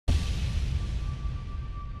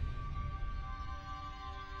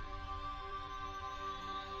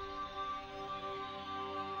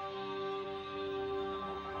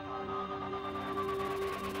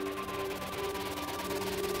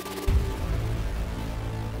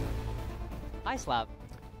Hi, Slap.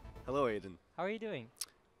 Hello, Aiden. How are you doing?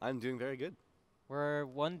 I'm doing very good. We're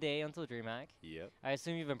one day until DreamHack. Yep. I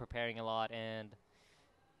assume you've been preparing a lot, and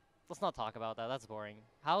let's not talk about that. That's boring.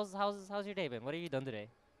 How's your day been? What have you done today?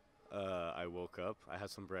 I woke up. I had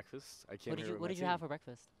some breakfast. I came What did here you with What my did you team. have for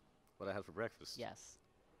breakfast? What I had for breakfast? Yes,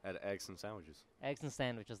 I had eggs and sandwiches. eggs and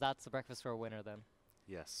sandwiches. That's the breakfast for a winner, then.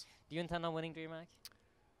 Yes. Do you intend on winning DreamHack?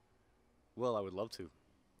 Well, I would love to.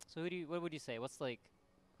 So what would you say?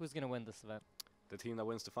 Who's gonna win this event? The team that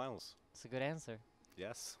wins the finals. It's a good answer.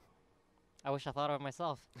 Yes. I wish I thought of it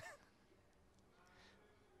myself.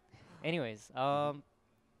 Anyways,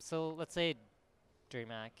 so let's say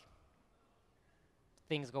DreamHack,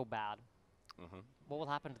 things go bad. What will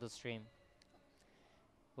happen to the stream?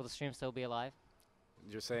 Will the stream still be alive?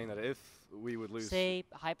 You're saying that if we would lose. Say,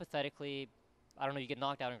 hypothetically, I don't know, you get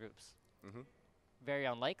knocked out in groups. Very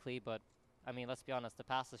unlikely, but, I mean, let's be honest, the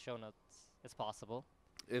past has shown us it's possible.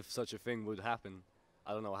 If such a thing would happen,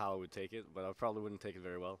 I don't know how I would take it, but I probably wouldn't take it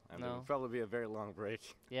very well. And it No. would probably be a very long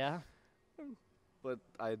break. Yeah? But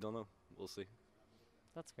I don't know. We'll see.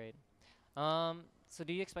 That's great. So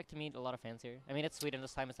do you expect to meet a lot of fans here? I mean, it's Sweden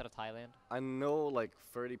this time instead of Thailand. I know like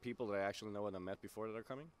 30 people that I actually know and I met before that are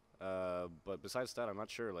coming. But besides that, I'm not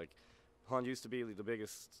sure. Like, Han used to be the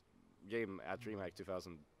biggest game at DreamHack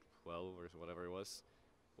 2012 or whatever it was.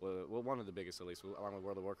 Well, one of the biggest at least, along with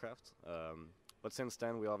World of Warcraft. But since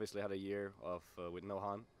then, we obviously had a year of with no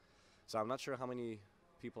Han. So I'm not sure how many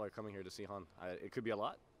people are coming here to see Han. It could be a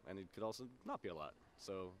lot, and it could also not be a lot.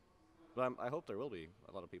 So, but I hope there will be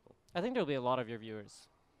a lot of people. I think there'll be a lot of your viewers.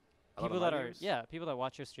 A lot of People my that are, viewers? yeah, people that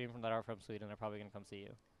watch your stream that are from Sweden are probably gonna come see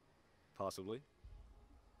you. Possibly.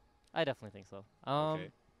 I definitely think so.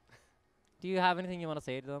 Okay. Do you have anything you want to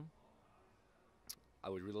say to them? I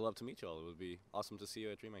would really love to meet you all. It would be awesome to see you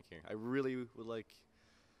at DreamHack here. I really would like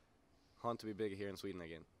Han to be big here in Sweden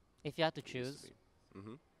again. If you had to It used choose, to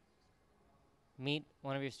be. meet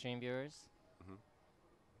one of your stream viewers,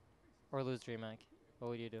 or lose DreamHack, what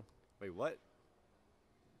would you do? Wait, what?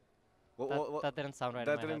 That didn't sound right.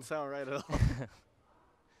 That in my didn't head. sound right at all.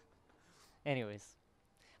 Anyways,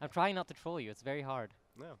 I'm trying not to troll you. It's very hard.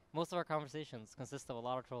 No. Most of our conversations consist of a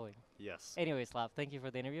lot of trolling. Yes. Anyways, Slap, thank you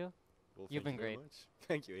for the interview. Well, You've thank been you very great. much.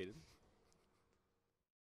 Thank you, Aiden.